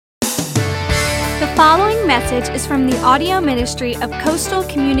following message is from the audio ministry of Coastal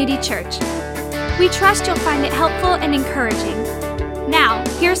Community Church. We trust you'll find it helpful and encouraging. Now,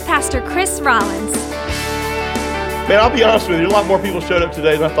 here's Pastor Chris Rollins. Man, I'll be honest with you, a lot more people showed up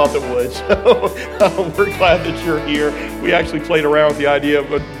today than I thought that would. So we're glad that you're here. We actually played around with the idea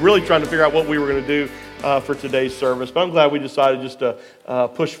of really trying to figure out what we were going to do for today's service. But I'm glad we decided just to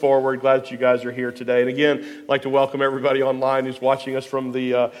push forward. Glad that you guys are here today. And again, I'd like to welcome everybody online who's watching us from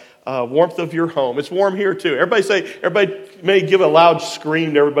the warmth of your home. It's warm here too. Everybody may give a loud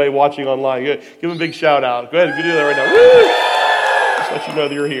scream to everybody watching online. Give them a big shout out. Go ahead and do that right now. Woo! Just let you know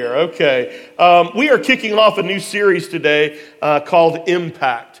that you're here. Okay. We are kicking off a new series today called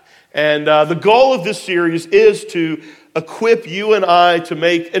Impact. And the goal of this series is to equip you and I to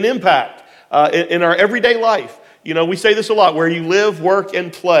make an impact in our everyday life. You know, we say this a lot, where you live, work,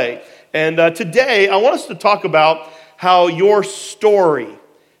 and play. And today, I want us to talk about how your story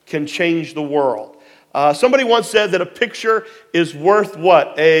can change the world. Somebody once said that a picture is worth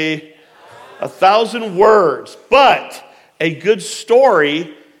what? A 1,000 words. But a good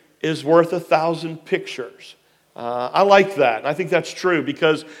story is worth 1,000 pictures. I like that. I think that's true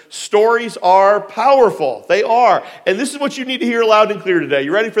because stories are powerful. They are. And this is what you need to hear loud and clear today.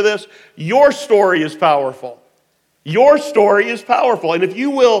 You ready for this? Your story is powerful. Your story is powerful. And if you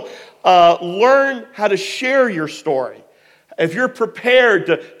will learn how to share your story, if you're prepared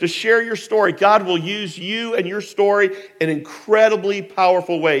to share your story, God will use you and your story in incredibly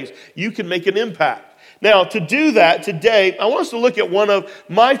powerful ways. You can make an impact. Now, to do that today, I want us to look at one of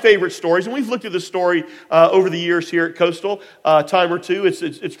my favorite stories, and we've looked at this story over the years here at Coastal a time or two.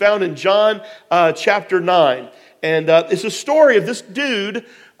 It's found in John chapter 9, and it's a story of this dude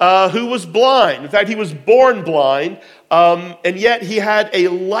who was blind. In fact, he was born blind, and yet he had a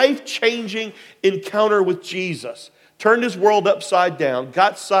life-changing encounter with Jesus. Turned his world upside down,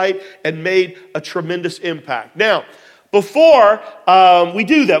 got sight, and made a tremendous impact. Now, before we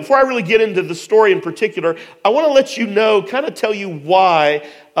do that, before I really get into the story in particular, I want to let you know, kind of tell you why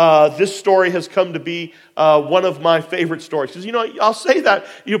this story has come to be one of my favorite stories. Because, you know, I'll say that,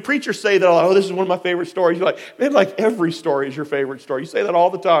 preachers say that, oh, this is one of my favorite stories. You're like, man, like every story is your favorite story. You say that all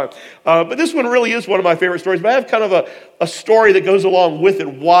the time. But this one really is one of my favorite stories. But I have kind of a story that goes along with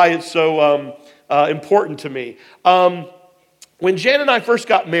it, why it's so important to me. When Jan and I first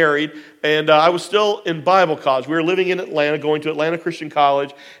got married, and I was still in Bible college, we were living in Atlanta, going to Atlanta Christian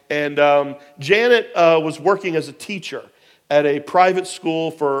College, and Janet was working as a teacher at a private school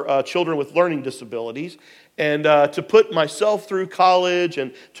for children with learning disabilities. And to put myself through college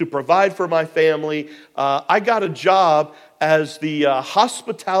and to provide for my family, I got a job as the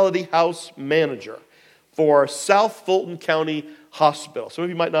hospitality house manager for South Fulton County Hospital. Some of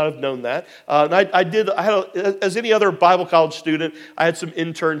you might not have known that. As any other Bible college student, I had some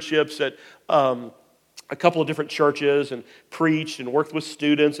internships at a couple of different churches and preached and worked with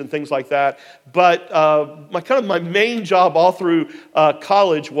students and things like that. But my main job all through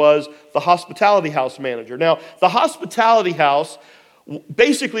college was the hospitality house manager. Now, the hospitality house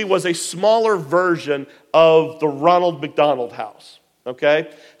basically was a smaller version of the Ronald McDonald House. Okay?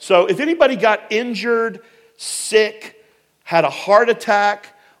 So if anybody got injured, sick, had a heart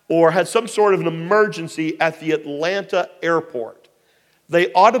attack, or had some sort of an emergency at the Atlanta airport,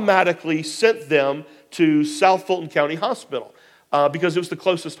 they automatically sent them to South Fulton County Hospital because it was the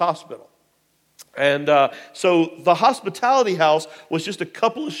closest hospital. And so the hospitality house was just a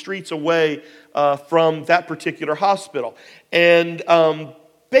couple of streets away from that particular hospital. And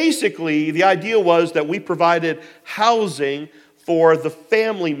basically, the idea was that we provided housing for the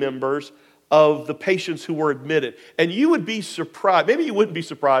family members of the patients who were admitted. And you would be surprised, maybe you wouldn't be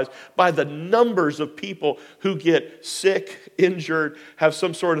surprised, by the numbers of people who get sick, injured, have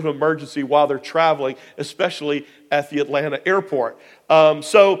some sort of emergency while they're traveling, especially at the Atlanta airport.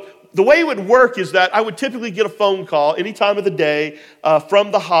 So the way it would work is that I would typically get a phone call any time of the day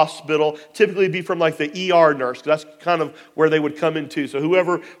from the hospital, typically be from like the ER nurse, because that's kind of where they would come into. So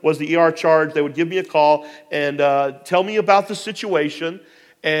whoever was the ER charge, they would give me a call and tell me about the situation,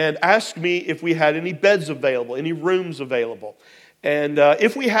 and asked me if we had any beds available, any rooms available. And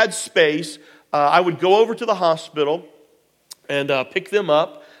if we had space, I would go over to the hospital and pick them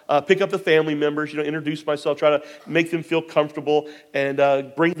up, pick up the family members, introduce myself, try to make them feel comfortable,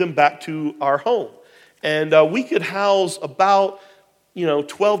 and bring them back to our home. And we could house about,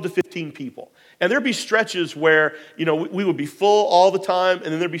 12 to 15 people. And there'd be stretches where, we would be full all the time, and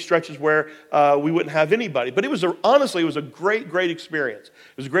then there'd be stretches where we wouldn't have anybody. But honestly, it was a great, great experience.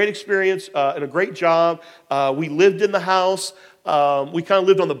 It was a great experience and a great job. We lived in the house. We kind of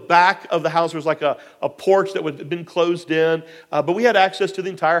lived on the back of the house. There was like a porch that had been closed in, but we had access to the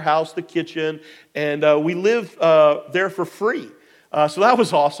entire house, the kitchen, and we lived there for free. So that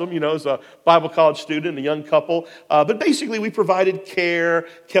was awesome, as a Bible college student, a young couple. But basically, we provided care,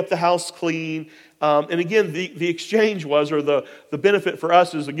 kept the house clean. And again, the exchange was, or the benefit for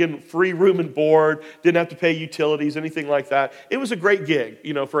us is, again, free room and board, didn't have to pay utilities, anything like that. It was a great gig,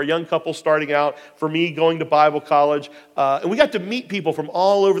 for a young couple starting out, for me going to Bible college. And we got to meet people from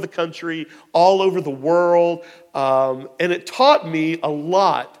all over the country, all over the world. And it taught me a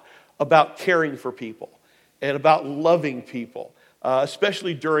lot about caring for people and about loving people.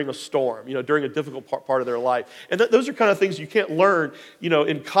 Especially during a storm, during a difficult part of their life. And those are kind of things you can't learn,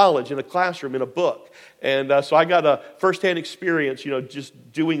 in college, in a classroom, in a book. And so I got a firsthand experience,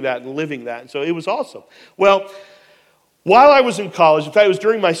 just doing that and living that. And so it was awesome. Well, while I was in college, in fact, it was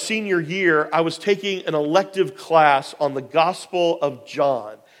during my senior year, I was taking an elective class on the Gospel of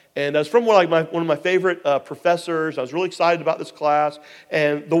John. And it's from one of my favorite professors. I was really excited about this class.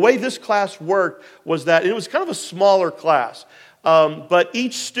 And the way this class worked was that it was kind of a smaller class. But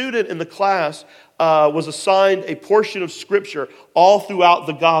each student in the class was assigned a portion of Scripture all throughout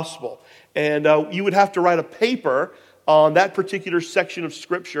the gospel. And you would have to write a paper on that particular section of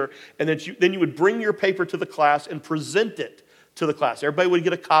Scripture, and then you would bring your paper to the class and present it to the class. Everybody would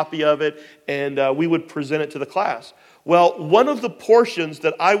get a copy of it, and we would present it to the class. Well, one of the portions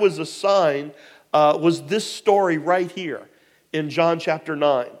that I was assigned was this story right here in John chapter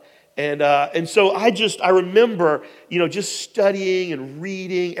 9. And so I remember, just studying and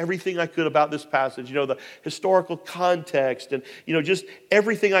reading everything I could about this passage, the historical context and, just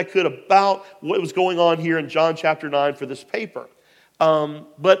everything I could about what was going on here in John chapter 9 for this paper.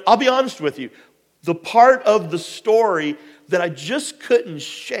 But I'll be honest with you, the part of the story that I just couldn't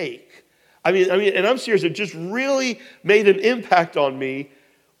shake, I mean, and I'm serious, it just really made an impact on me,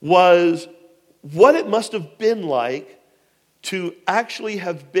 was what it must have been like to actually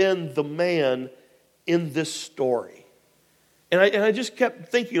have been the man in this story. And I just kept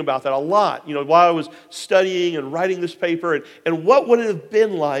thinking about that a lot, while I was studying and writing this paper, and what would it have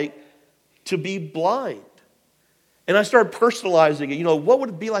been like to be blind? And I started personalizing it, what would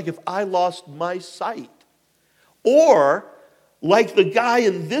it be like if I lost my sight? Or, like the guy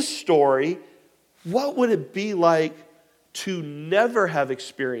in this story, what would it be like to never have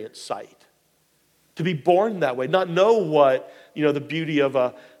experienced sight? To be born that way, not know what, the beauty of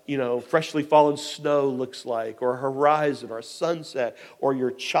a, freshly fallen snow looks like, or a horizon, or a sunset, or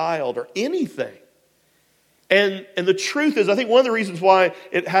your child, or anything. And the truth is, I think one of the reasons why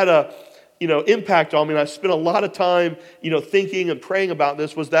it had a, impact on me, and I spent a lot of time, thinking and praying about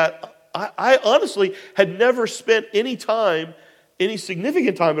this, was that I honestly had never spent any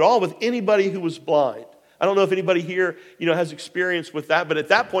significant time at all with anybody who was blind. I don't know if anybody here, has experience with that, but at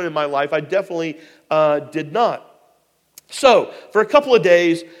that point in my life, I definitely did not. So, for a couple of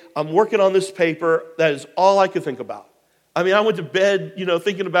days, I'm working on this paper. That is all I could think about. I mean, I went to bed,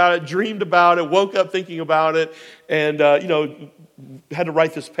 thinking about it, dreamed about it, woke up thinking about it, and, had to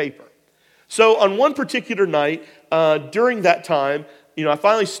write this paper. So, on one particular night, during that time, I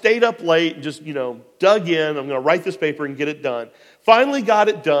finally stayed up late and just, dug in. I'm going to write this paper and get it done. Finally got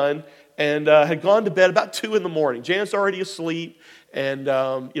it done. And had gone to bed about 2 in the morning. Janet's already asleep, and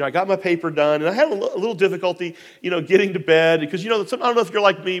I got my paper done, and I had a little difficulty, getting to bed because I don't know if you're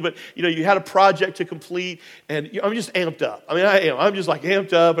like me, but you had a project to complete, and I'm just amped up. I mean, I am. I'm just like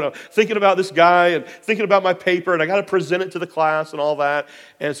amped up, and I'm thinking about this guy and thinking about my paper, and I got to present it to the class and all that.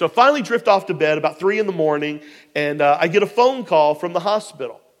 And so I finally drift off to bed about 3 in the morning, and I get a phone call from the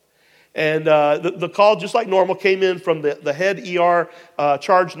hospital. And the call, just like normal, came in from the head ER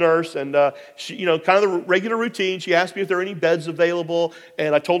charge nurse, and she, kind of the regular routine. She asked me if there were any beds available,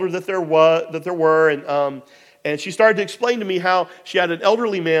 and I told her that there were, and she started to explain to me how she had an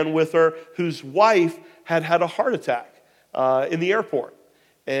elderly man with her whose wife had a heart attack in the airport.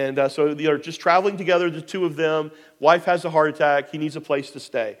 And so they're just traveling together, the two of them. Wife has a heart attack. He needs a place to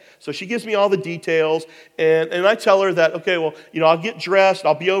stay. So she gives me all the details. And I tell her that, okay, well, I'll get dressed.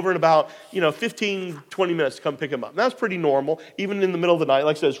 I'll be over in about, 15, 20 minutes to come pick him up. And that's pretty normal, even in the middle of the night.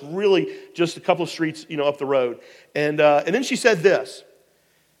 Like I said, it's really just a couple of streets, up the road. And then she said this.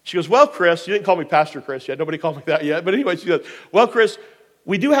 She goes, well, Chris, you didn't call me Pastor Chris yet. Nobody called me that yet. But anyway, she goes, well, Chris,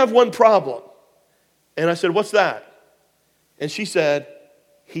 we do have one problem. And I said, what's that? And she said,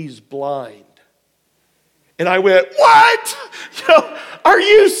 he's blind. And I went, what? Are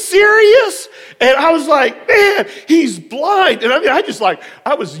you serious? And I was like, man, he's blind. And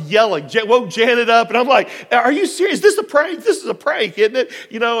I was yelling, woke Janet up, and I'm like, are you serious? Is this a prank? This is a prank, isn't it?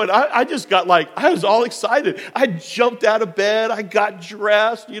 And I just got I was all excited. I jumped out of bed. I got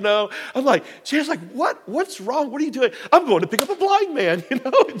dressed, I'm like, Janet's like, what's wrong? What are you doing? I'm going to pick up a blind man,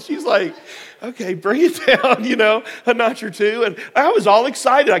 And she's like, okay, bring it down, a notch or two. And I was all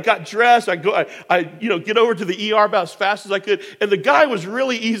excited. I got dressed. I get over to the ER about as fast as I could. And the guy was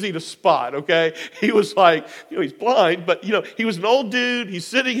really easy to spot, okay? He was like, he's blind, but, he was an old dude. He's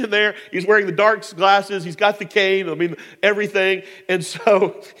sitting in there. He's wearing the dark glasses. He's got the cane. Everything. And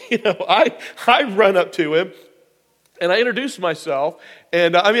so, I run up to him. And I introduced myself,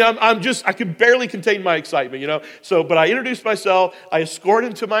 and I could barely contain my excitement, but I introduced myself, I escort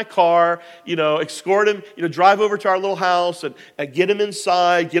him to my car, escort him, drive over to our little house and get him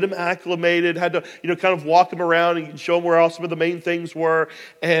inside, get him acclimated, had to, kind of walk him around and show him where all some of the main things were.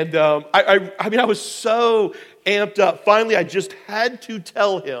 And I was so amped up. Finally, I just had to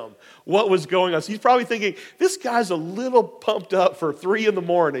tell him what was going on. So he's probably thinking, this guy's a little pumped up for 3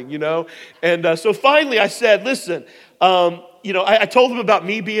 a.m, And so finally I said, listen, I told him about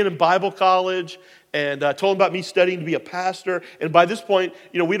me being in Bible college, and I told him about me studying to be a pastor. And by this point,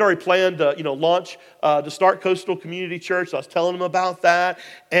 we'd already planned to, launch, to start Coastal Community Church. So I was telling him about that.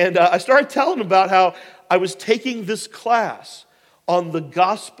 And I started telling him about how I was taking this class on the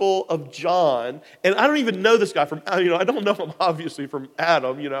Gospel of John. And I don't even know this guy from, I don't know him obviously from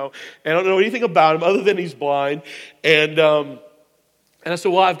Adam, and I don't know anything about him other than he's blind. And I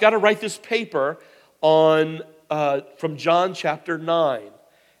said, well, I've got to write this paper on from John chapter 9.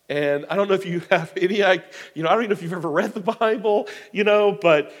 And I don't know if you have any, I don't even know if you've ever read the Bible,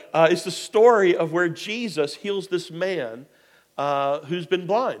 but it's the story of where Jesus heals this man who's been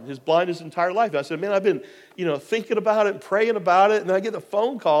blind. He's blind his entire life. And I said, man, I've been, thinking about it and praying about it. And I get the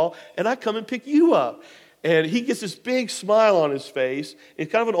phone call and I come and pick you up. And he gets this big smile on his face. He's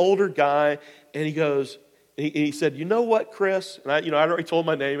kind of an older guy. And he goes, he said, you know what, Chris? And I already told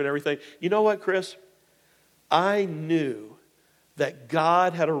my name and everything. You know what, Chris? I knew that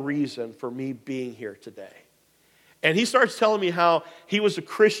God had a reason for me being here today. And he starts telling me how he was a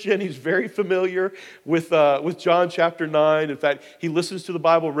Christian. He's very familiar with John chapter 9. In fact, he listens to the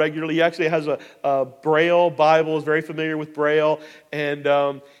Bible regularly. He actually has a Braille Bible, is very familiar with Braille.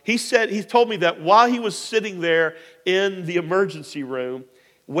 And he told me that while he was sitting there in the emergency room,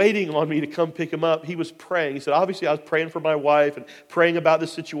 waiting on me to come pick him up, he was praying. He said, obviously, I was praying for my wife and praying about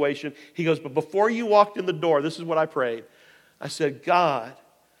this situation. He goes, but before you walked in the door, this is what I prayed. I said, God,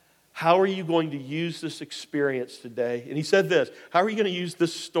 how are you going to use this experience today? And he said this, how are you going to use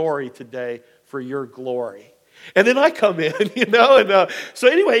this story today for your glory? And then I come in, so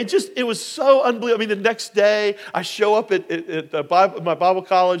anyway, it was so unbelievable. The next day, I show up at my Bible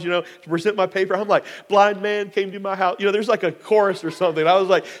college, to present my paper. I'm like, blind man came to my house. There's like a chorus or something. I was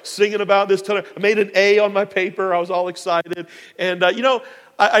like singing about this. I made an A on my paper. I was all excited. And,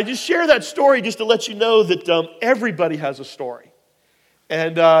 I just share that story just to let you know that everybody has a story.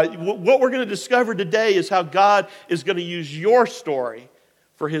 And what we're going to discover today is how God is going to use your story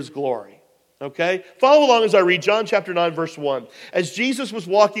for His glory. Okay? Follow along as I read John chapter 9, verse 1. As Jesus was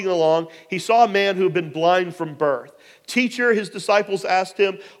walking along, he saw a man who had been blind from birth. Teacher, his disciples asked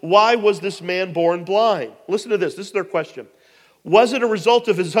him, why was this man born blind? Listen to this. This is their question. Was it a result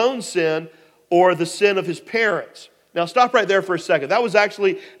of his own sin or the sin of his parents? Now stop right there for a second. That was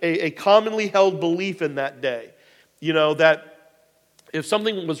actually a commonly held belief in that day. That if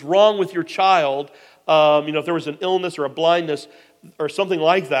something was wrong with your child, if there was an illness or a blindness or something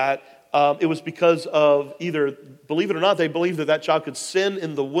like that, it was because of either, believe it or not, they believed that child could sin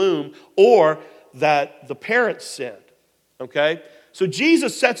in the womb or that the parents sinned. Okay? So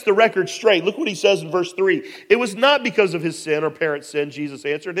Jesus sets the record straight. Look what he says in verse 3. It was not because of his sin or parents' sin, Jesus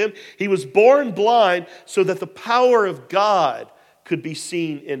answered him. He was born blind so that the power of God could be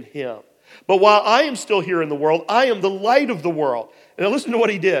seen in him. But while I am still here in the world, I am the light of the world. And now listen to what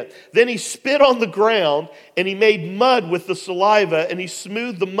he did. Then he spit on the ground and he made mud with the saliva and he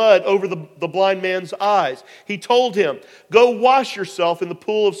smoothed the mud over the blind man's eyes. He told him, go wash yourself in the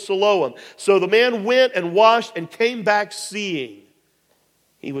pool of Siloam. So the man went and washed and came back seeing.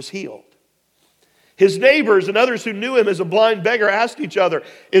 He was healed. His neighbors and others who knew him as a blind beggar asked each other,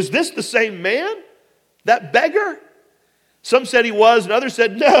 is this the same man? That beggar? Some said he was, and others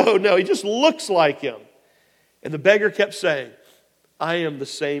said, no, he just looks like him. And the beggar kept saying, I am the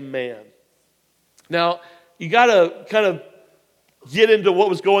same man. Now, you got to kind of get into what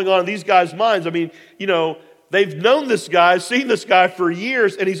was going on in these guys' minds. they've known this guy, seen this guy for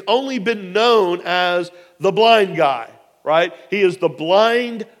years, and he's only been known as the blind guy, right? He is the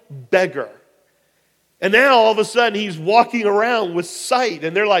blind beggar. And now all of a sudden he's walking around with sight,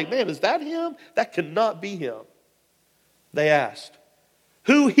 and they're like, man, is that him? That cannot be him. They asked,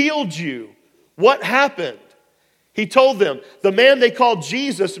 who healed you? What happened? He told them, the man they called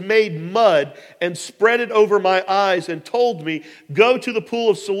Jesus made mud and spread it over my eyes and told me, go to the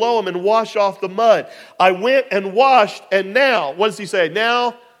pool of Siloam and wash off the mud. I went and washed, and now, what does he say?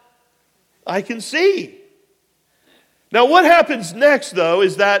 Now I can see. Now what happens next, though,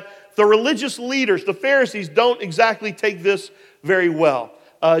 is that the religious leaders, the Pharisees, don't exactly take this very well.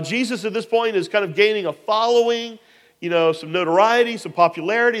 Jesus at this point is kind of gaining a following, some notoriety, some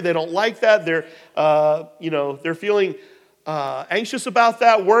popularity. They don't like that. They're feeling anxious about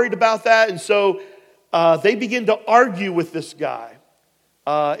that, worried about that. And so they begin to argue with this guy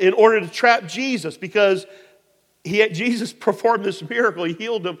in order to trap Jesus, because Jesus performed this miracle. He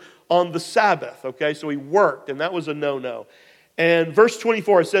healed him on the Sabbath, okay? So he worked, and that was a no-no. And verse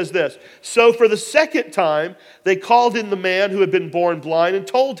 24 says this, so for the second time, they called in the man who had been born blind and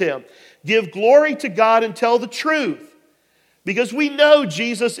told him, give glory to God and tell the truth, because we know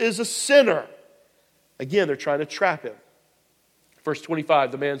Jesus is a sinner. Again, they're trying to trap him. Verse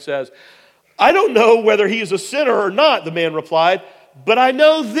 25, the man says, I don't know whether he is a sinner or not, the man replied, but I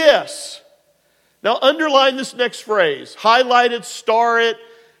know this. Now underline this next phrase, highlight it, star it,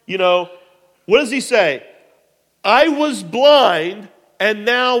 what does he say? I was blind, and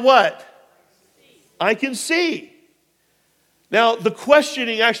now what? I can see. Now, the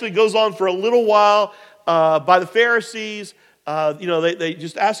questioning actually goes on for a little while by the Pharisees. They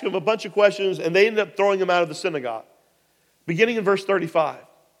just ask him a bunch of questions, and they end up throwing him out of the synagogue. Beginning in verse 35.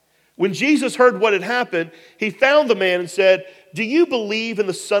 When Jesus heard what had happened, he found the man and said, do you believe in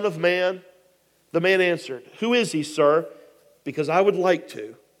the Son of Man? The man answered, who is he, sir? Because I would like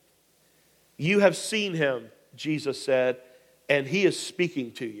to. You have seen him, Jesus said, and he is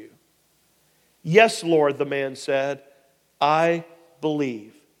speaking to you. Yes, Lord, the man said, I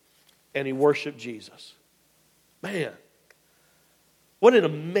believe. And he worshiped Jesus. Man, what an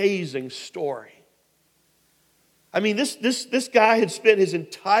amazing story. I mean, this guy had spent his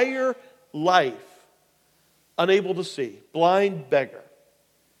entire life unable to see, blind beggar.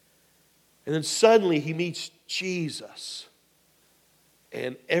 And then suddenly he meets Jesus,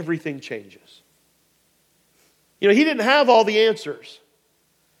 and everything changes. He didn't have all the answers.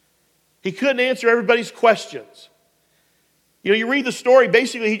 He couldn't answer everybody's questions. You read the story,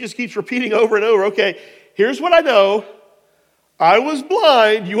 basically he just keeps repeating over and over, okay, here's what I know. I was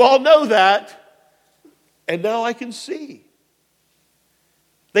blind, you all know that, and now I can see.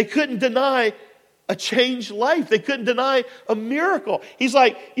 They couldn't deny a changed life. They couldn't deny a miracle. He's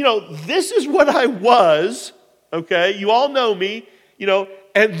like, this is what I was, okay? You all know me,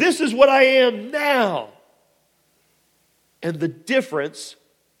 and this is what I am now. And the difference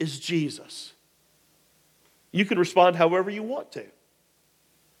is Jesus. You can respond however you want to.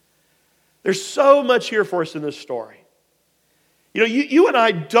 There's so much here for us in this story. You and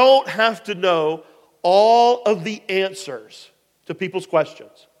I don't have to know all of the answers to people's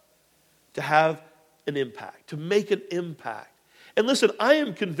questions to have an impact, to make an impact. And listen, I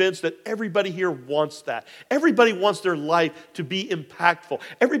am convinced that everybody here wants that. Everybody wants their life to be impactful.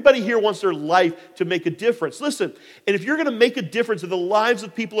 Everybody here wants their life to make a difference. Listen, and if you're going to make a difference in the lives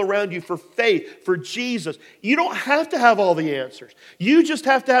of people around you for faith, for Jesus, you don't have to have all the answers. You just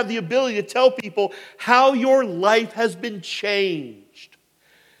have to have the ability to tell people how your life has been changed.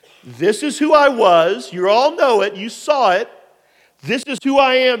 This is who I was. You all know it. You saw it. This is who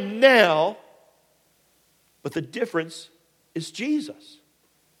I am now. But the difference is Jesus.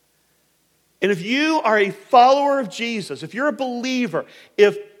 And if you are a follower of Jesus, if you're a believer,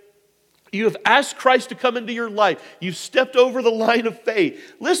 if you have asked Christ to come into your life, you've stepped over the line of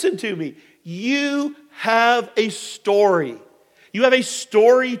faith, listen to me, you have a story. You have a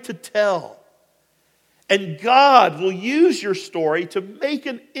story to tell. And God will use your story to make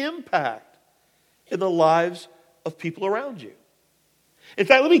an impact in the lives of people around you. In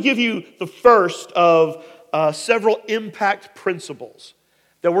fact, let me give you the first of several impact principles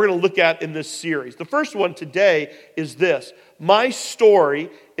that we're going to look at in this series. The first one today is this. My story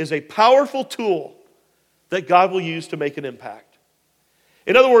is a powerful tool that God will use to make an impact.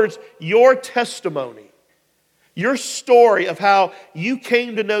 In other words, your testimony, your story of how you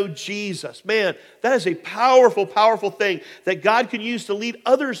came to know Jesus, man, that is a powerful, powerful thing that God can use to lead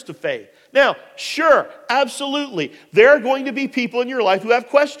others to faith. Now, sure, absolutely, there are going to be people in your life who have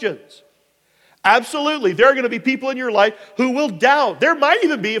questions. Absolutely. There are going to be people in your life who will doubt. There might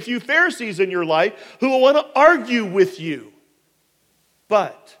even be a few Pharisees in your life who will want to argue with you.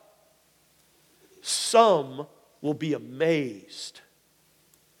 But some will be amazed.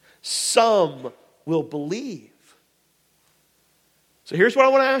 Some will believe. So here's what I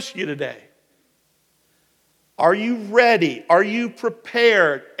want to ask you today. Are you ready? Are you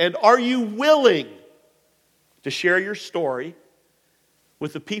prepared? And are you willing to share your story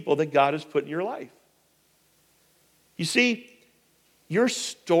with the people that God has put in your life? You see, your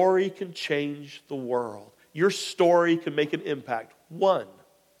story can change the world. Your story can make an impact. One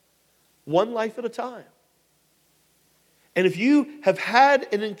life at a time. And if you have had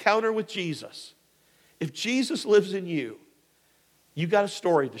an encounter with Jesus, if Jesus lives in you, you got a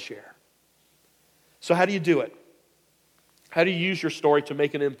story to share. So how do you do it? How do you use your story to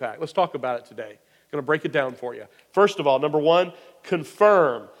make an impact? Let's talk about it today. I'm going to break it down for you. First of all, number one,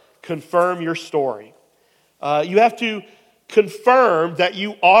 confirm your story. You have to confirm that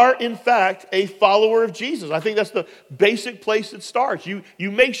you are, in fact, a follower of Jesus. I think that's the basic place it starts. You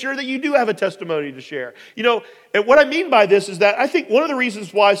make sure that you do have a testimony to share. You know, and what I mean by this is that I think one of the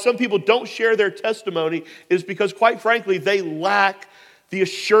reasons why some people don't share their testimony is because, quite frankly, they lack the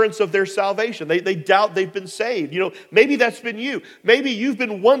assurance of their salvation. They doubt they've been saved. You know, maybe that's been you. Maybe you've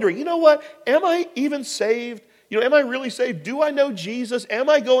been wondering, you know what, am I even saved? You know, am I really saved? Do I know Jesus? Am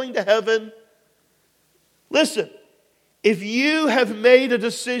I going to heaven? Listen, if you have made a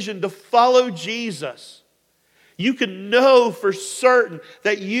decision to follow Jesus, you can know for certain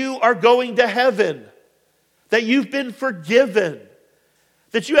that you are going to heaven, that you've been forgiven,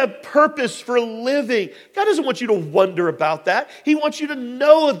 that you have purpose for living. God doesn't want you to wonder about that. He wants you to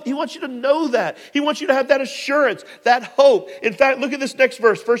know. He wants you to know that. He wants you to have that assurance, that hope. In fact, look at this next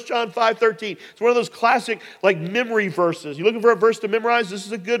verse, 1 John 5:13. It's one of those classic memory verses. You looking for a verse to memorize? This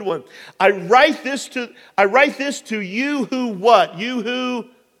is a good one. I write this to you who what? You who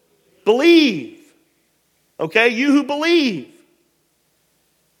believe. Okay, you who believe.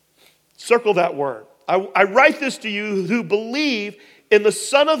 Circle that word. I write this to you who believe in the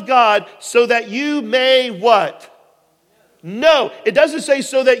Son of God, so that you may what? No, it doesn't say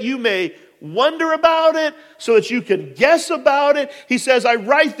so that you may wonder about it, so that you can guess about it. He says, I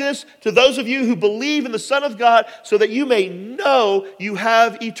write this to those of you who believe in the Son of God, so that you may know you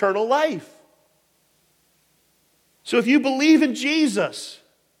have eternal life. So if you believe in Jesus,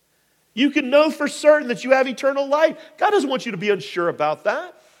 you can know for certain that you have eternal life. God doesn't want you to be unsure about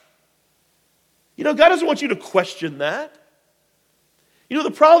that. You know, God doesn't want you to question that. You know,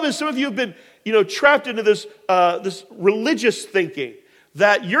 the problem is some of you have been, trapped into this religious thinking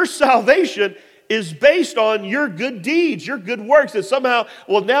that your salvation is based on your good deeds, your good works, that somehow,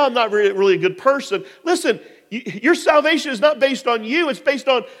 well, now I'm not really a good person. Listen, your salvation is not based on you. It's based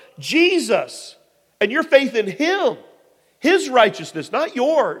on Jesus and your faith in Him, His righteousness, not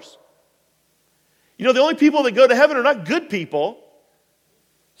yours. You know, the only people that go to heaven are not good people.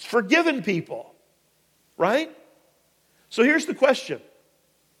 It's forgiven people, right? So here's the question.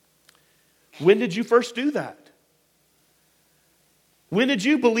 When did you first do that? When did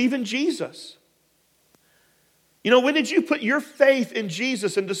you believe in Jesus? You know, when did you put your faith in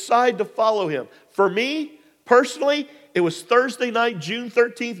Jesus and decide to follow Him? For me, personally, it was Thursday night, June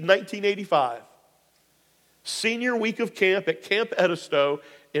 13th, 1985. Senior week of camp at Camp Edisto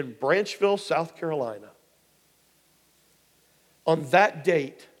in Branchville, South Carolina. On that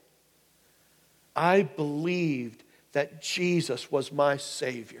date, I believed that Jesus was my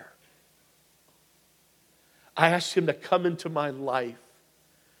Savior. I asked Him to come into my life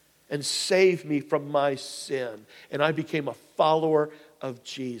and save me from my sin. And I became a follower of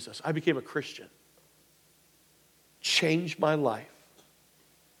Jesus. I became a Christian. Changed my life.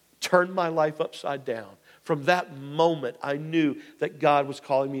 Turned my life upside down. From that moment, I knew that God was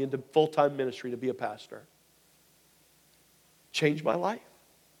calling me into full-time ministry to be a pastor. Changed my life.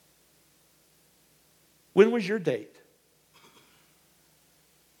 When was your date?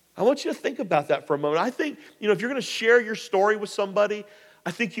 I want you to think about that for a moment. I think, if you're going to share your story with somebody, I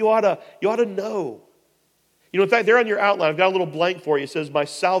think you ought to know. In fact, there on your outline, I've got a little blank for you. It says, my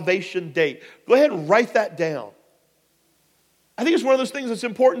salvation date. Go ahead and write that down. I think it's one of those things that's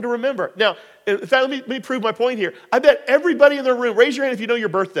important to remember. Now, in fact, let me prove my point here. I bet everybody in the room, raise your hand if you know your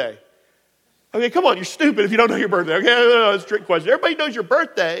birthday. Okay, come on, you're stupid if you don't know your birthday. Okay, no, it's a trick question. Everybody knows your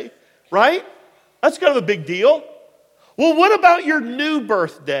birthday, right? That's kind of a big deal. Well, what about your new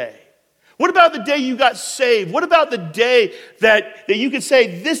birthday? What about the day you got saved? What about the day that you could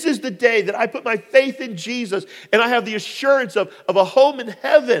say, this is the day that I put my faith in Jesus and I have the assurance of a home in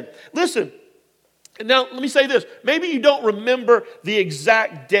heaven? Listen, Now, let me say this. Maybe you don't remember the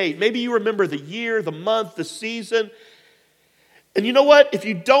exact date. Maybe you remember the year, the month, the season. And you know what? If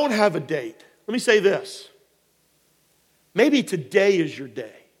you don't have a date, let me say this. Maybe today is your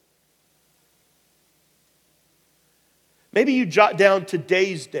day. Maybe you jot down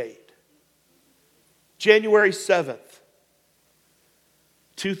today's date, January 7th,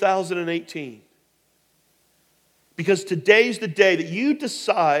 2018. Because today's the day that you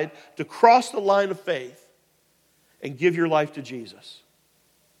decide to cross the line of faith and give your life to Jesus.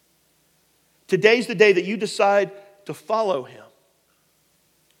 Today's the day that you decide to follow Him.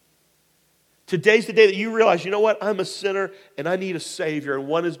 Today's the day that you realize, you know what, I'm a sinner and I need a Savior, and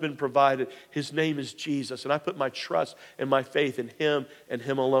one has been provided. His name is Jesus, and I put my trust and my faith in Him and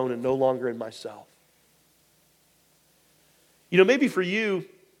Him alone and no longer in myself. You know, maybe for you,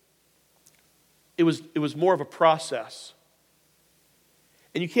 it was more of a process.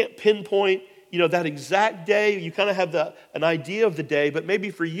 And you can't pinpoint, that exact day. You kind of have an idea of the day, but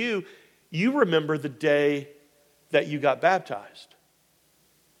maybe for you, you remember the day that you got baptized.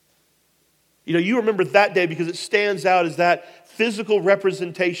 You remember that day because it stands out as that physical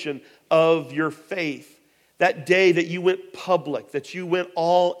representation of your faith. That day that you went public, that you went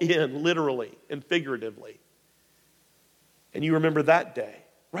all in, literally and figuratively. And you remember that day.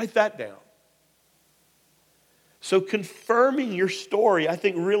 Write that down. So confirming your story, I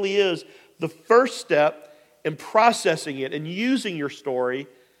think, really is the first step in processing it and using your story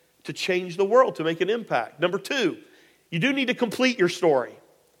to change the world, to make an impact. Number 2, you do need to complete your story.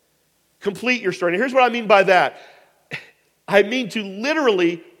 Complete your story. And here's what I mean by that. I mean to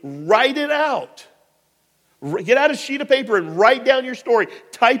literally write it out. Get out a sheet of paper and write down your story.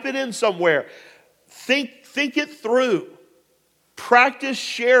 Type it in somewhere. Think it through. Practice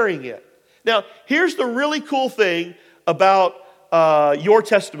sharing it. Now, here's the really cool thing about your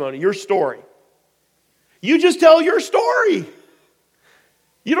testimony, your story. You just tell your story.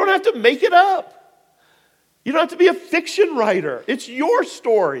 You don't have to make it up. You don't have to be a fiction writer. It's your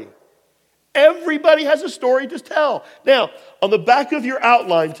story. Everybody has a story to tell. Now, on the back of your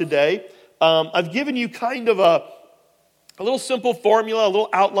outline today, I've given you kind of a little simple formula, a little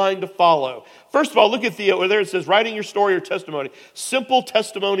outline to follow. First of all, look at where there it says, writing your story or testimony. Simple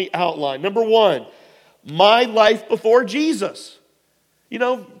testimony outline. Number 1, my life before Jesus.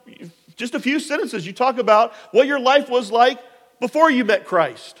 Just a few sentences. You talk about what your life was like before you met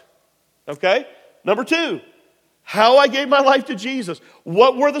Christ. Okay? Number 2, how I gave my life to Jesus.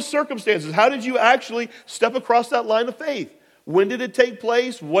 What were the circumstances? How did you actually step across that line of faith? When did it take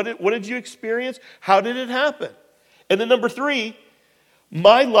place? What did you experience? How did it happen? And then number 3,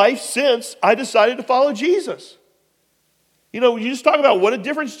 my life since I decided to follow Jesus. You just talk about what a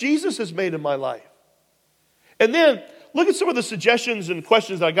difference Jesus has made in my life. And then look at some of the suggestions and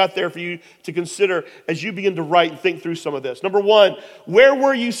questions that I got there for you to consider as you begin to write and think through some of this. Number 1, where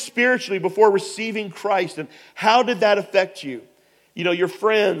were you spiritually before receiving Christ, and how did that affect you? Your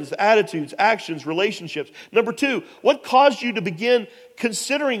friends, attitudes, actions, relationships. Number 2, what caused you to begin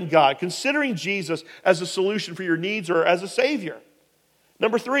considering God, considering Jesus as a solution for your needs or as a Savior?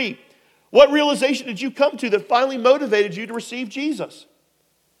 Number 3, what realization did you come to that finally motivated you to receive Jesus?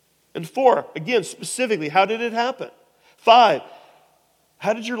 And 4, again, specifically, how did it happen? 5,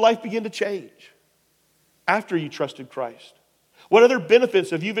 how did your life begin to change after you trusted Christ? What other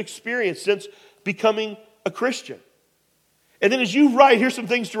benefits have you experienced since becoming a Christian? And then as you write, here's some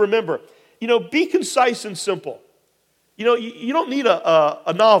things to remember. Be concise and simple. You don't need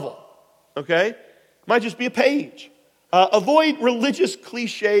a novel, okay? It might just be a page. Avoid religious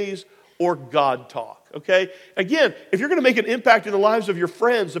cliches or God talk, okay? Again, if you're going to make an impact in the lives of your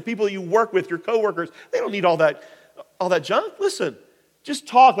friends, the people you work with, your coworkers, they don't need all that junk. Listen, just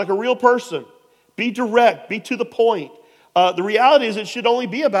talk like a real person. Be direct, be to the point. The reality is it should only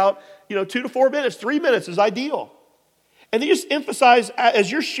be about 2 to 4 minutes. 3 minutes is ideal. And then just emphasize, as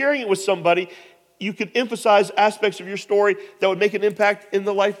you're sharing it with somebody, you can emphasize aspects of your story that would make an impact in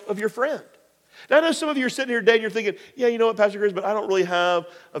the life of your friend. Now, I know some of you are sitting here today and you're thinking, yeah, you know what, Pastor Chris, but I don't really have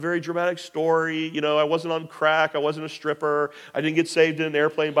a very dramatic story. I wasn't on crack. I wasn't a stripper. I didn't get saved in an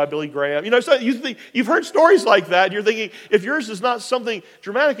airplane by Billy Graham. So you've heard stories like that, and you're thinking, if yours is not something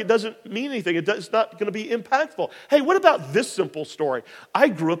dramatic, it doesn't mean anything. It's not going to be impactful. Hey, what about this simple story? I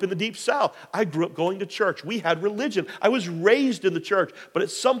grew up in the Deep South. I grew up going to church. We had religion. I was raised in the church. But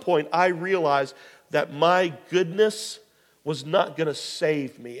at some point, I realized that my goodness was not going to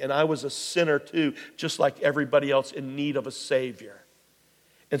save me. And I was a sinner too, just like everybody else in need of a Savior.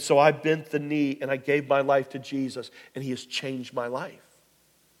 And so I bent the knee and I gave my life to Jesus, and He has changed my life.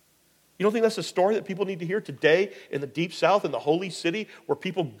 You don't think that's a story that people need to hear today in the Deep South, in the Holy City, where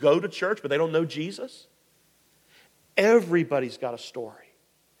people go to church but they don't know Jesus? Everybody's got a story.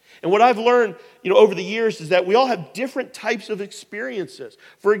 And what I've learned, over the years is that we all have different types of experiences.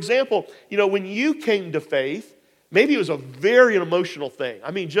 For example, when you came to faith, maybe it was a very emotional thing.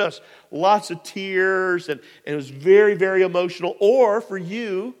 I mean, just lots of tears and it was very, very emotional. Or for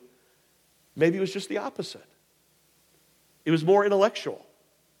you, maybe it was just the opposite. It was more intellectual.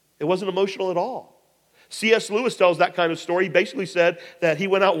 It wasn't emotional at all. C.S. Lewis tells that kind of story. He basically said that he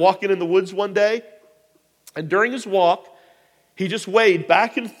went out walking in the woods one day, and during his walk, he just weighed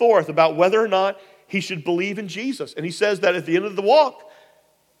back and forth about whether or not he should believe in Jesus. And he says that at the end of the walk,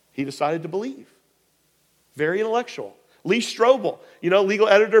 he decided to believe. Very intellectual. Lee Strobel, legal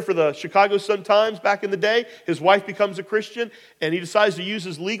editor for the Chicago Sun-Times back in the day, his wife becomes a Christian, and he decides to use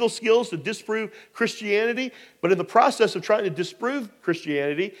his legal skills to disprove Christianity. But in the process of trying to disprove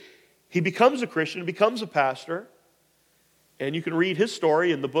Christianity, he becomes a Christian, becomes a pastor, and you can read his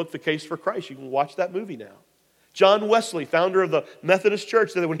story in the book, The Case for Christ. You can watch that movie now. John Wesley, founder of the Methodist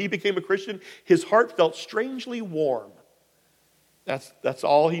Church, said that when he became a Christian, his heart felt strangely warm. That's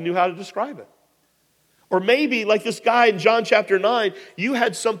all he knew how to describe it. Or maybe, like this guy in John chapter 9, you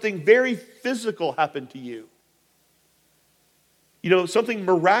had something very physical happen to you. Something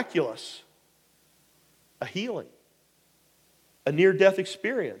miraculous. A healing. A near-death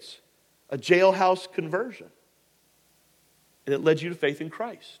experience. A jailhouse conversion. And it led you to faith in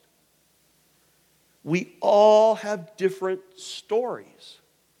Christ. We all have different stories.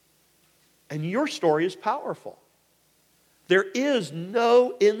 And your story is powerful. There is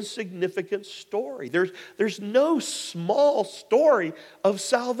no insignificant story. There's no small story of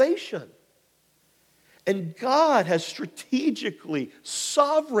salvation. And God has strategically,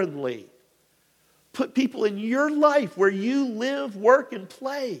 sovereignly put people in your life where you live, work, and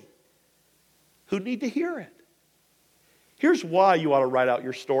play who need to hear it. Here's why you ought to write out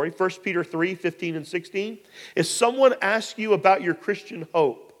your story. 1 Peter 3, 15 and 16. If someone asks you about your Christian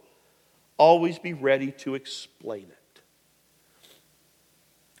hope, always be ready to explain it.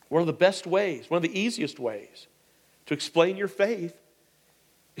 One of the best ways, one of the easiest ways to explain your faith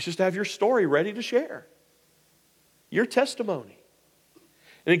is just to have your story ready to share. Your testimony.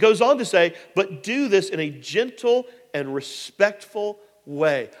 And it goes on to say, but do this in a gentle and respectful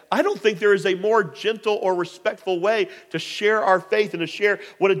way. I don't think there is a more gentle or respectful way to share our faith and to share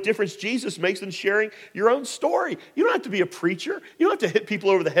what a difference Jesus makes than sharing your own story. You don't have to be a preacher. You don't have to hit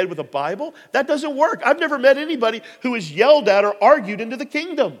people over the head with a Bible. That doesn't work. I've never met anybody who is yelled at or argued into the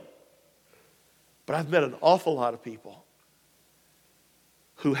kingdom. But I've met an awful lot of people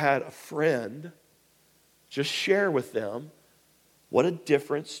who had a friend just share with them what a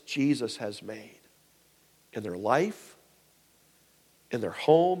difference Jesus has made in their life, in their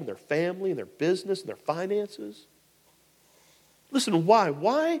home, in their family, in their business, in their finances. Listen, why?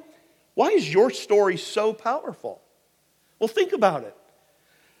 Why is your story so powerful? Well, think about it.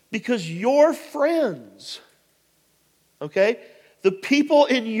 Because your friends, the people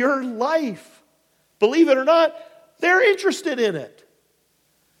in your life, believe it or not, they're interested in it.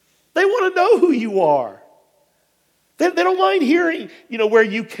 They want to know who you are. They don't mind hearing, where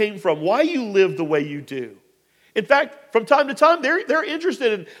you came from, why you live the way you do. In fact, from time to time, they're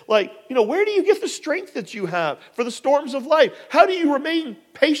interested in, where do you get the strength that you have for the storms of life? How do you remain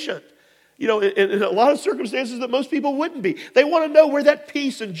patient? In a lot of circumstances that most people wouldn't be. They want to know where that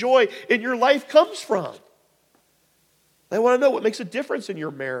peace and joy in your life comes from. They want to know what makes a difference in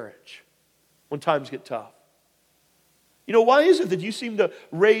your marriage when times get tough. Why is it that you seem to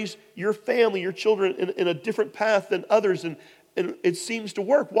raise your family, your children in a different path than others, and it seems to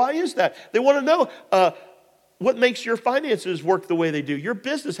work? Why is that? They want to know what makes your finances work the way they do, your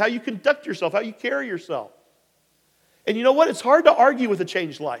business, how you conduct yourself, how you carry yourself. And you know what? It's hard to argue with a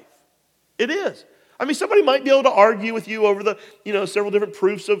changed life. It is. I mean, somebody might be able to argue with you over the, several different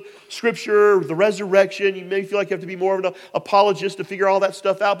proofs of Scripture, the resurrection. You may feel like you have to be more of an apologist to figure all that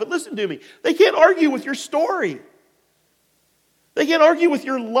stuff out. But listen to me. They can't argue with your story. They can't argue with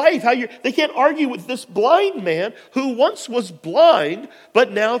your life. They can't argue with this blind man who once was blind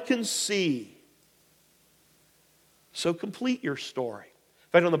but now can see. So complete your story. In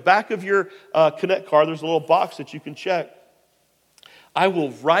fact, on the back of your Connect card, there's a little box that you can check. I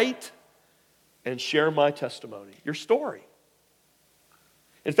will write and share my testimony, your story.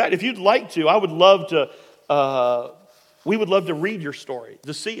 In fact, if you'd like to, we would love to read your story,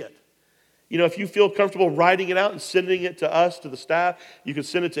 to see it. If you feel comfortable writing it out and sending it to us, to the staff, you can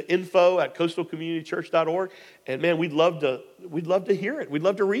send it to info@coastalcommunitychurch.org. And man, we'd love to hear it. We'd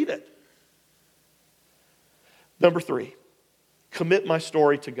love to read it. Number 3, commit my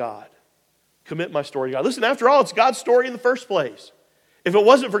story to God. commit my story to God. Listen, after all, it's God's story in the first place. If it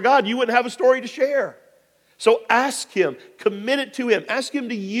wasn't for God, you wouldn't have a story to share. So ask Him, commit it to Him. Ask Him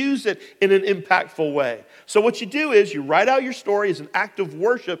to use it in an impactful way. So what you do is you write out your story as an act of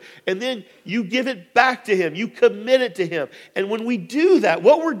worship, and then you give it back to Him. You commit it to Him. And when we do that,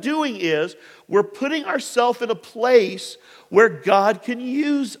 what we're doing is we're putting ourselves in a place where God can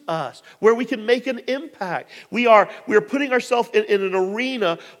use us, where we can make an impact. We are putting ourselves in an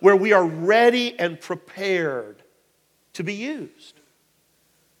arena where we are ready and prepared to be used.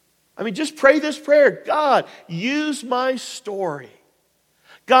 I mean, just pray this prayer. God, use my story.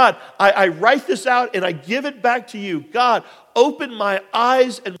 God, I write this out and I give it back to you. God, open my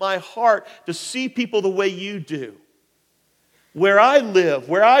eyes and my heart to see people the way you do. Where I live,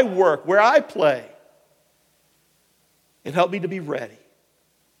 where I work, where I play. And help me to be ready.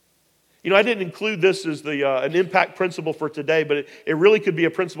 You know, I didn't include this as an impact principle for today, but it really could be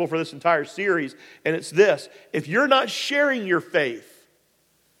a principle for this entire series. And it's this: if you're not sharing your faith,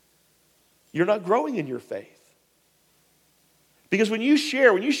 you're not growing in your faith. Because when you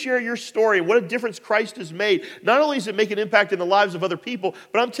share your story and what a difference Christ has made, not only does it make an impact in the lives of other people,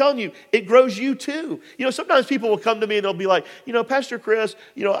 but I'm telling you, it grows you too. You know, sometimes people will come to me and they'll be like, you know, Pastor Chris,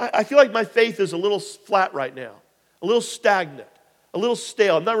 you know, I feel like my faith is a little flat right now, a little stagnant, a little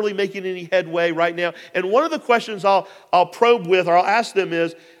stale. I'm not really making any headway right now. And one of the questions I'll probe with, or I'll ask them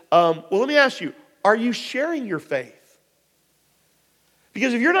is, well, let me ask you, are you sharing your faith?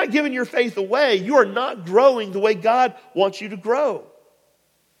 Because if you're not giving your faith away, you are not growing the way God wants you to grow.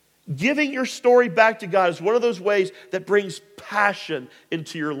 Giving your story back to God is one of those ways that brings passion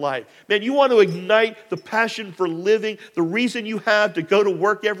into your life. Man, you want to ignite the passion for living, the reason you have to go to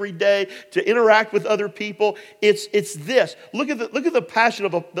work every day, to interact with other people. It's this. Look at the passion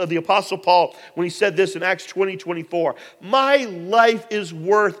of the Apostle Paul when he said this in Acts 20:24. My life is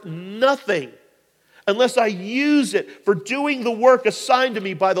worth nothing unless I use it for doing the work assigned to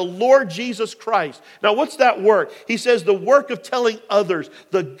me by the Lord Jesus Christ. Now, what's that work? He says the work of telling others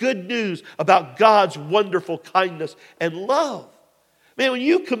the good news about God's wonderful kindness and love. Man, when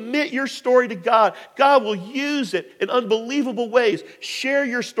you commit your story to God, God will use it in unbelievable ways. Share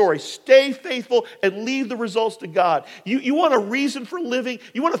your story. Stay faithful and leave the results to God. You want a reason for living?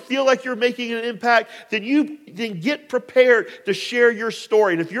 You want to feel like you're making an impact? Then get prepared to share your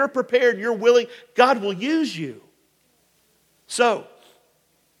story. And if you're prepared and you're willing, God will use you. So,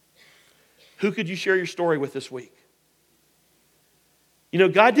 who could you share your story with this week? You know,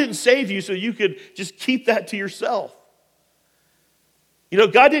 God didn't save you so you could just keep that to yourself. You know,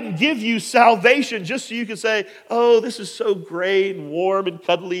 God didn't give you salvation just so you can say, oh, this is so great and warm and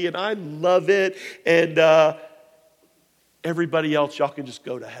cuddly and I love it. And everybody else, y'all can just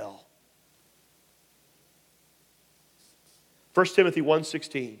go to hell. 1 Timothy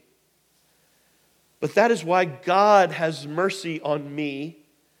 1:16. But that is why God has mercy on me,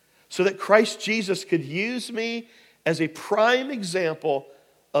 so that Christ Jesus could use me as a prime example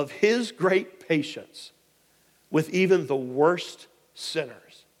of His great patience with even the worst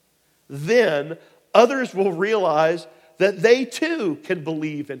sinners. Then others will realize that they too can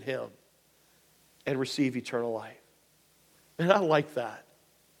believe in Him and receive eternal life. And I like that.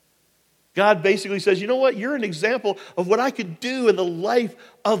 God basically says, you know what? You're an example of what I could do in the life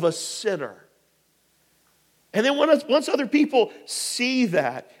of a sinner. And then once other people see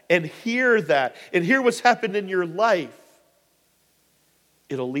that and hear what's happened in your life,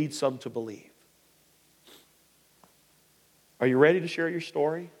 it'll lead some to believe. Are you ready to share your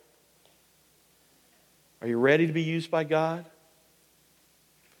story? Are you ready to be used by God?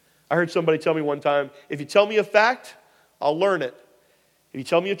 I heard somebody tell me one time, if you tell me a fact, I'll learn it. If you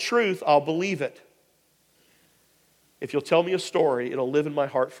tell me a truth, I'll believe it. If you'll tell me a story, it'll live in my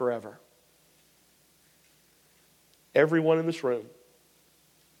heart forever. Everyone in this room,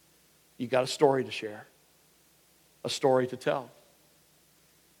 you got a story to share, a story to tell.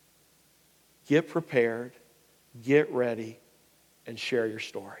 Get prepared, get ready, and share your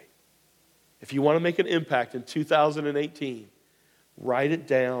story. If you want to make an impact in 2018, write it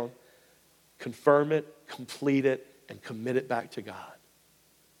down, confirm it, complete it, and commit it back to God.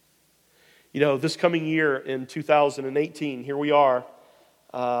 You know, this coming year in 2018, here we are.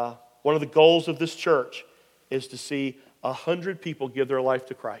 One of the goals of this church is to see 100 people give their life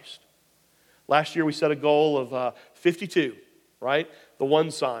to Christ. Last year we set a goal of 52, right? The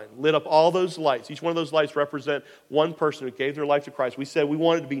one sign lit up all those lights. Each one of those lights represent one person who gave their life to Christ. We said we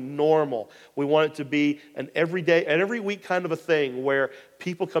want it to be normal. We want it to be an everyday, and every week kind of a thing where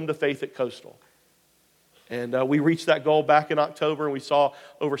people come to faith at Coastal. And we reached that goal back in October, and we saw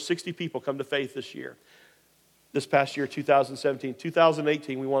over 60 people come to faith this year. This past year, 2017.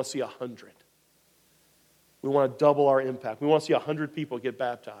 2018, we want to see 100. We want to double our impact. We want to see 100 people get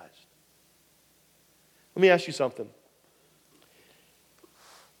baptized. Let me ask you something.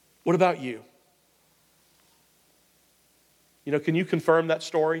 What about you? Can you confirm that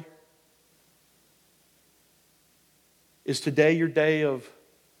story? Is today your day of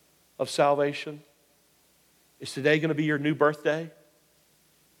salvation? Is today going to be your new birthday?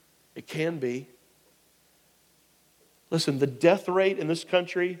 It can be. Listen, the death rate in this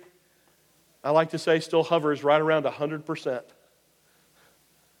country, I like to say, still hovers right around 100%.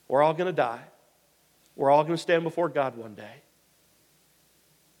 We're all going to die. We're all going to stand before God one day.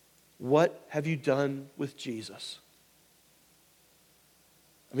 What have you done with Jesus?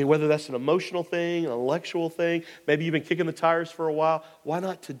 Whether that's an emotional thing, an intellectual thing, maybe you've been kicking the tires for a while, why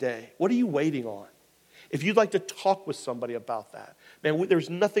not today? What are you waiting on? If you'd like to talk with somebody about that, man, there's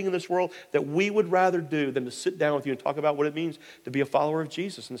nothing in this world that we would rather do than to sit down with you and talk about what it means to be a follower of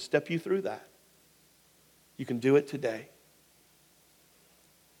Jesus and to step you through that. You can do it today.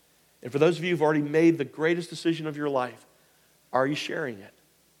 And for those of you who've already made the greatest decision of your life, are you sharing it?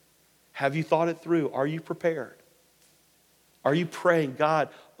 Have you thought it through? Are you prepared? Are you praying, God,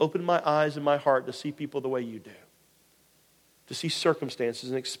 open my eyes and my heart to see people the way you do? To see circumstances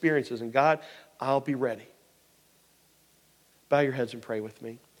and experiences. And God, I'll be ready. Bow your heads and pray with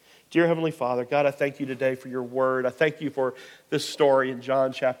me. Dear Heavenly Father, God, I thank you today for your word. I thank you for this story in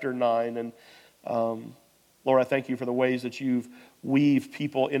John chapter 9. And Lord, I thank you for the ways that you've weaved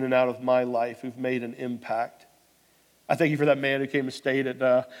people in and out of my life who've made an impact. I thank you for that man who came and stayed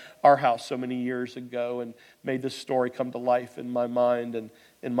at our house so many years ago and made this story come to life in my mind and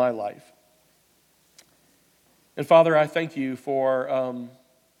in my life. And Father, I thank you for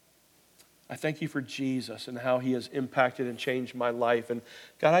Jesus and how he has impacted and changed my life. And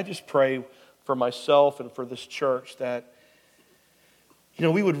God, I just pray for myself and for this church that,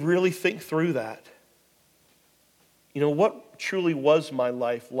 we would really think through that. What truly was my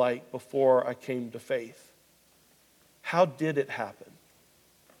life like before I came to faith? How did it happen?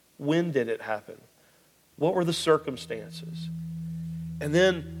 When did it happen? What were the circumstances? And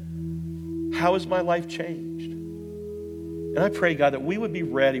then, how has my life changed? And I pray, God, that we would be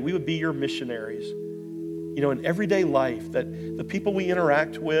ready. We would be your missionaries, in everyday life, that the people we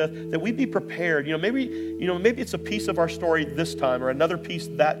interact with, that we'd be prepared. Maybe it's a piece of our story this time or another piece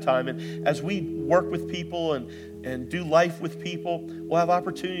that time. And as we work with people and do life with people, we'll have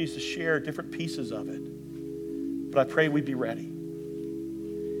opportunities to share different pieces of it. But I pray we'd be ready.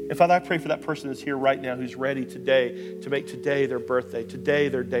 And Father, I pray for that person that's here right now who's ready today to make today their birthday, today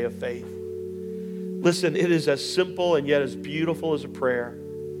their day of faith. Listen, it is as simple and yet as beautiful as a prayer.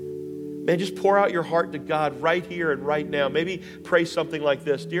 Man, just pour out your heart to God right here and right now. Maybe pray something like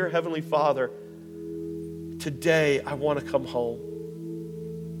this. Dear Heavenly Father, today I want to come home.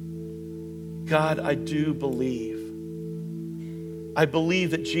 God, I do believe. I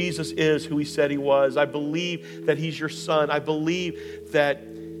believe that Jesus is who he said he was. I believe that he's your son. I believe that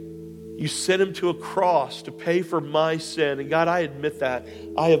you sent him to a cross to pay for my sin. And God, I admit that.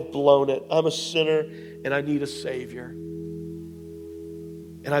 I have blown it. I'm a sinner and I need a Savior.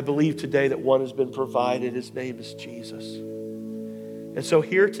 And I believe today that one has been provided. His name is Jesus. And so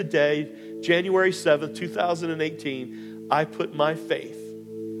here today, January 7th, 2018, I put my faith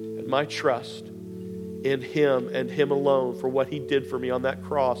and my trust in him and him alone for what he did for me on that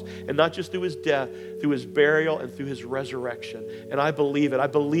cross. And not just through his death, through his burial and through his resurrection. And I believe it. I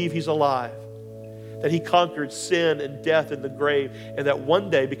believe he's alive. That he conquered sin and death in the grave. And that one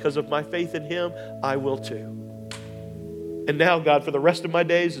day, because of my faith in him, I will too. And now, God, for the rest of my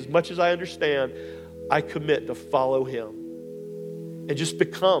days, as much as I understand, I commit to follow him. And just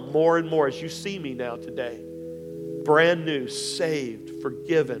become more and more, as you see me now today, brand new, saved,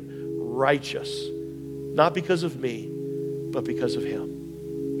 forgiven, righteous. Not because of me, but because of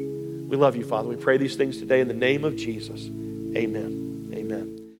him. We love you, Father. We pray these things today in the name of Jesus. Amen.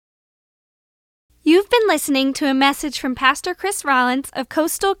 Amen. You've been listening to a message from Pastor Chris Rollins of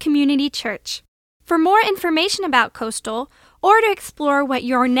Coastal Community Church. For more information about Coastal, or to explore what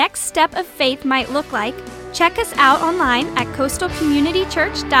your next step of faith might look like, check us out online at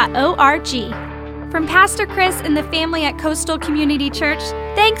coastalcommunitychurch.org. From Pastor Chris and the family at Coastal Community Church,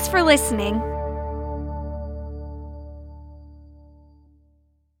 thanks for listening.